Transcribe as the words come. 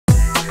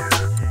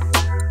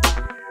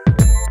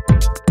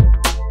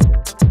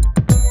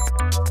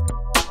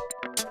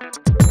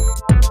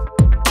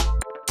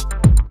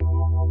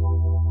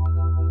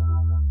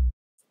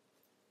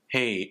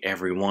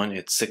everyone,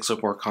 it's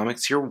 604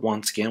 Comics here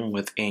once again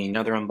with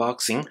another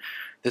unboxing.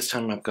 This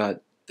time I've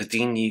got the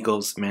Dean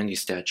Yeagle's Mandy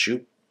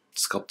statue,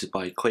 sculpted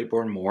by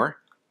Clayburn Moore.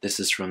 This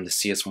is from the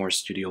CS Moore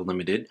Studio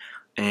Limited,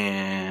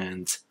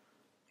 and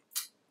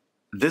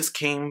this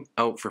came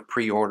out for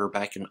pre-order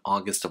back in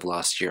August of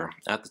last year.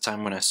 At the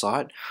time when I saw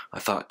it, I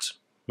thought,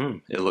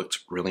 it looked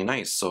really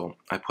nice, so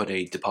I put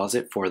a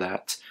deposit for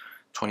that,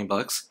 20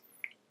 bucks.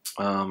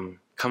 Come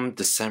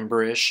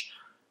December-ish,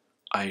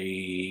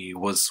 I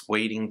was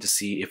waiting to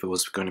see if it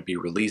was going to be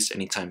released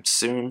anytime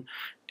soon,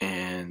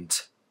 and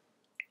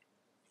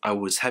I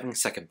was having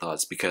second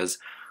thoughts because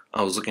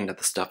I was looking at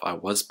the stuff I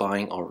was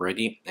buying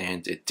already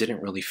and it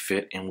didn't really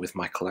fit in with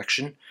my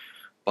collection,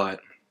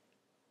 but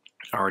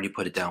I already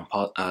put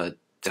a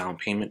down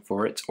payment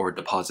for it, or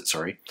deposit,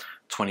 sorry,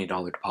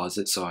 $20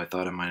 deposit, so I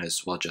thought I might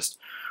as well just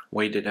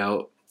wait it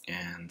out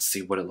and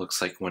see what it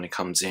looks like when it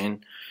comes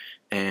in.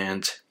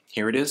 And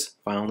here it is,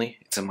 finally,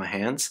 it's in my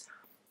hands.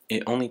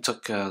 It only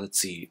took, let's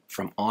see,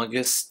 from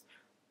August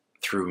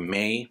through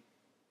May,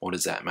 what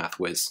is that, math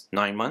whiz,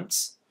 9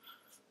 months?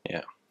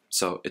 Yeah,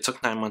 so it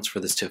took 9 months for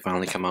this to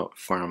finally come out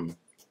from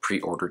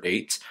pre-order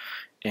date,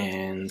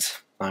 and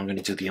I'm going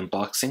to do the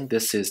unboxing.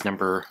 This is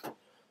number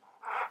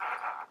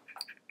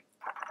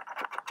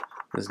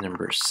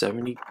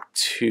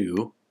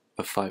 72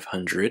 of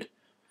 500,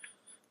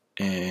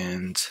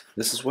 and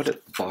this is what the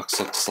box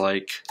looks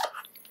like.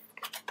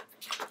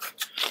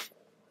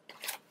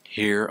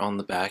 Here on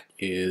the back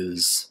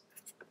is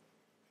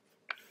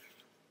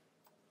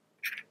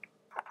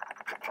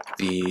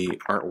the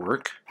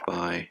artwork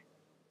by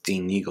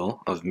Dean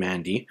Yeagle of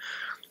Mandy.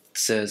 It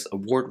says,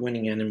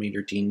 award-winning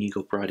animator Dean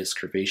Yeagle brought his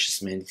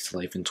curvaceous Mandy to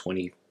life in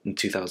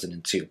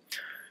 2002.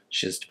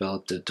 She has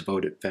developed a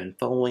devoted fan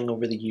following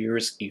over the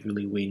years,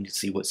 eagerly waiting to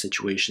see what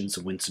situations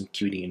the winsome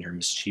cutie and her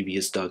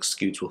mischievous dog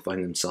Skoots will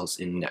find themselves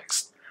in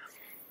next.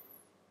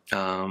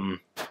 I've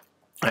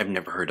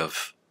never heard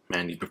of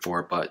Mandy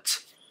before,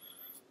 but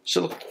she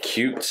looked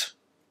cute,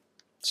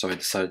 so I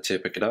decided to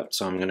pick it up.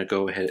 So I'm going to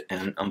go ahead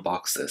and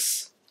unbox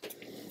this.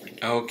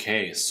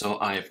 Okay, so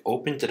I've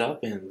opened it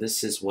up and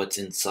this is what's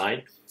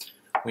inside.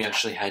 We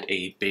actually had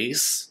a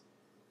base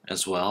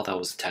as well that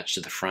was attached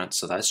to the front,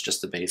 so that's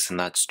just the base and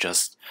that's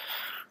just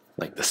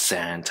like the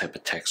sand type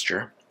of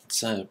texture.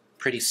 It's a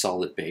pretty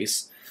solid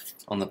base.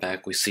 On the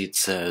back we see it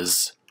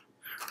says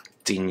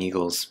Dean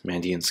Yeagle's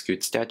Mandy and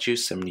Skoots statue,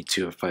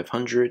 72 of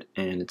 500,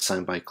 and it's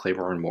signed by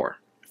Clayburn Moore.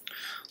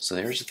 So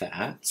there's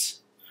that,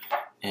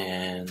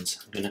 and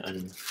I'm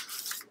gonna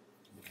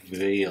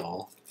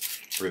reveal,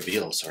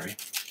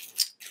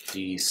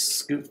 the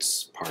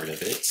Skoots part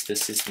of it.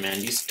 This is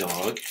Mandy's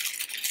dog,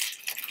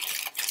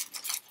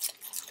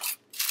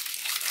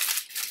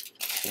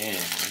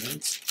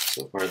 and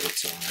so far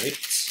that's alright.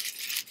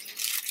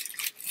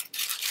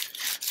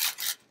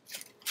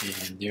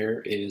 And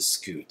there is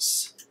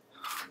Skoots.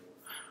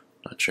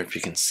 Not sure if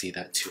you can see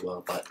that too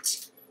well,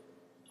 but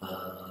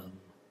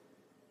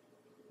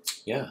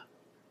yeah,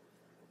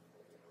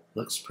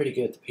 looks pretty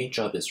good. The paint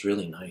job is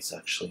really nice,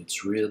 actually.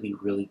 It's really,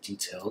 really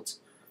detailed.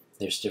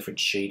 There's different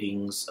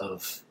shadings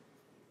of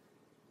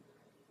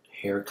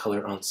hair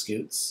color on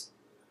Skoots,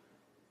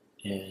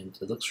 and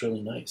it looks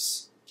really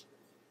nice.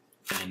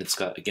 And it's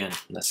got, again,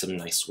 that's some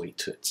nice weight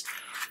to it.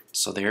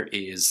 So there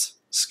is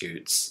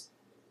Skoots.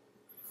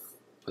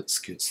 Put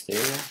Skoots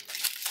there.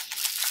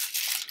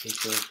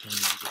 Paper can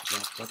get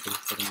wrapped up and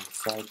put on the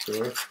side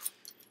there.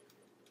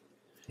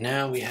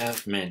 Now we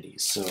have Mandy,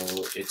 so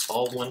it's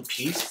all one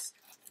piece.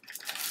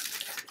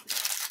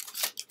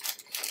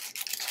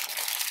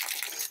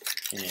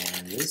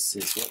 And this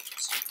is what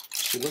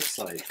she looks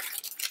like.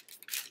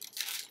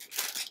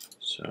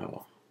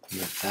 So,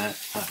 with that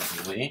out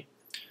of the way.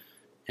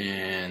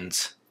 And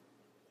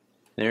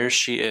there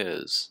she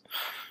is.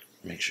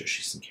 Make sure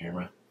she's in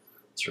camera.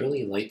 It's a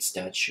really light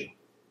statue.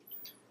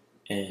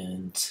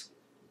 And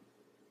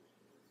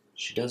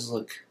she does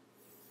look,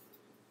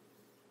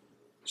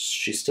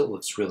 she still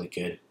looks really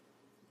good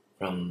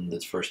from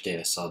the first day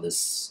I saw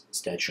this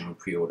statue on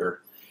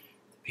pre-order.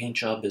 The paint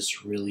job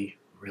is really,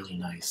 really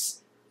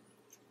nice.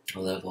 I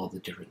love all the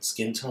different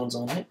skin tones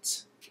on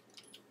it.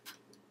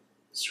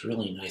 It's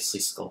really nicely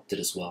sculpted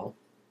as well.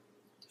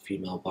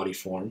 Female body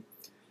form.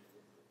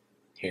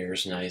 Hair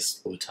is nice,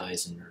 bow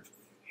ties in her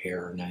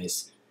hair are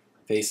nice.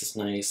 Her face is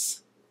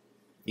nice.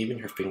 Even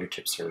her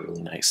fingertips are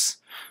really nice.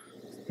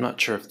 I'm not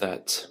sure if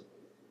that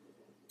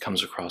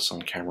comes across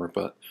on camera,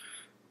 but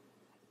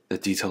the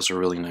details are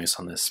really nice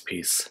on this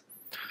piece.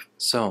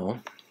 So,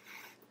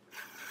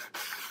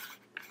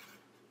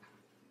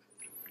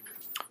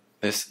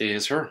 this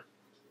is her.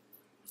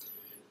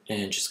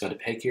 And she's got a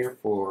peg here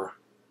for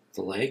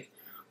the leg.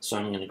 So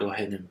I'm going to go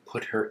ahead and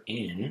put her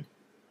in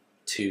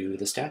to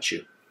the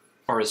statue.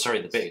 Or,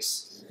 sorry, the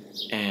base.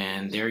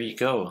 And there you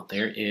go.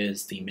 There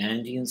is the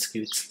Mandy and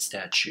Skoots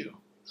statue.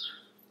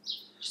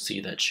 See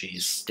that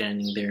she's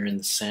standing there in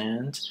the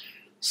sand.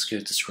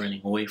 Skoots is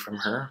running away from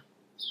her.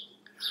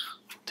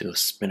 Do a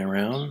spin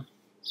around.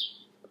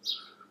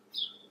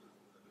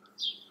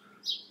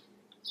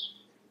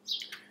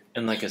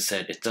 And like I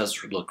said, it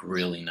does look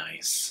really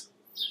nice.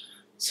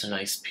 It's a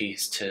nice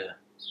piece to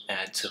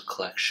add to a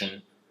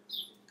collection.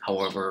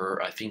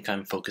 However, I think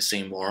I'm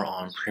focusing more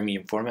on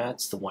premium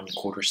formats, the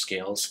 1/4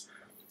 scales,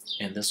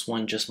 and this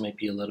one just might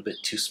be a little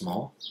bit too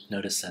small.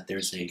 Notice that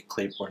there's a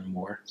Clayburn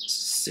Moore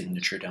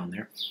signature down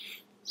there.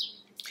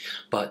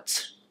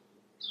 But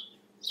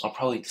I'll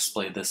probably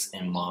display this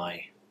in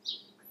my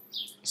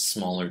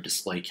smaller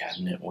display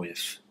cabinet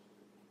with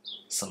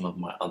some of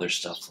my other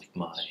stuff, like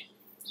my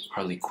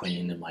Harley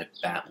Quinn and my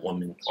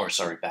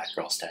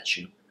Batgirl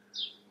statue.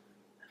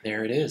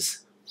 There it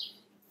is.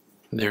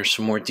 There's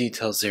some more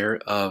details there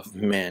of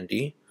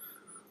Mandy.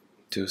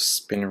 Do a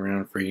spin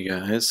around for you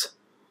guys.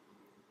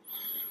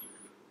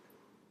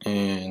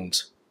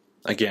 And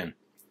again,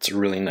 it's a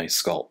really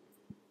nice sculpt.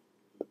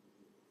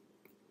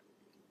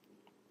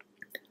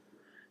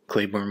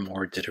 Clayburn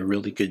Moore did a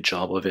really good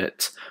job of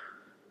it.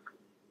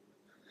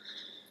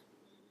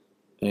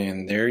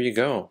 And there you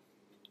go.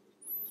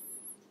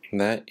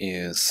 That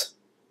is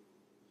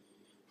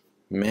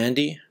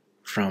Mandy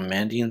from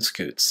Mandy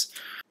Skoots.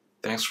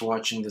 Thanks for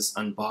watching this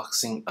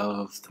unboxing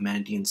of the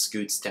Mandy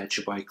Skoots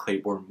statue by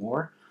Clayburn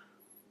Moore.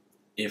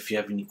 If you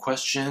have any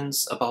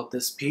questions about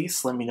this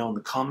piece, let me know in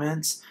the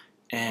comments,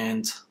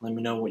 and let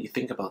me know what you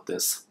think about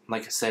this.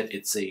 Like I said,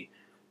 it's a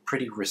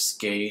pretty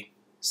risque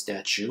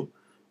statue.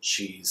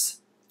 She's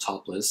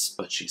topless,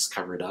 but she's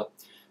covered up.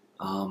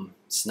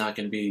 It's not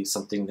going to be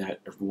something that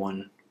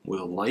everyone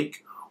will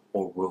like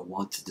or will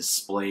want to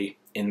display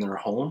in their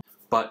home,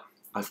 but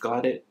I've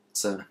got it.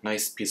 It's a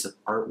nice piece of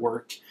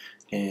artwork,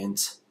 and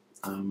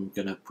I'm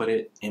going to put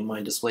it in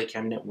my display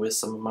cabinet with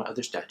some of my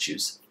other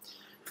statues.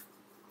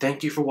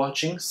 Thank you for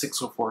watching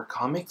 604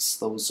 Comics.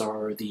 Those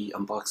are the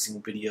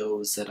unboxing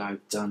videos that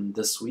I've done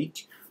this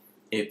week.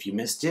 If you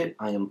missed it,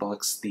 I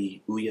unboxed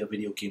the Ouya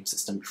video game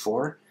system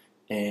before,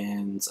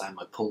 and I have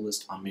my pull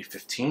list on May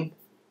 15th.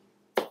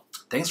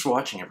 Thanks for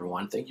watching,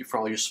 everyone. Thank you for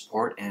all your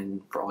support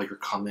and for all your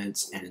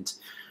comments, and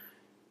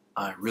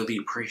I really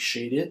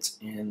appreciate it.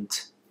 And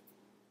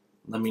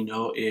let me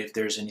know if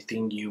there's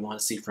anything you want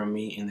to see from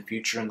me in the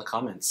future in the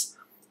comments.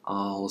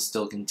 I'll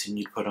still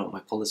continue to put out my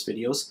pull list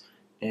videos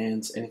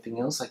and anything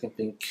else I can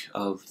think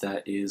of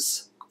that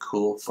is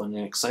cool, fun,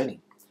 and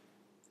exciting.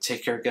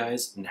 Take care,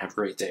 guys, and have a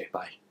great day.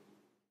 Bye.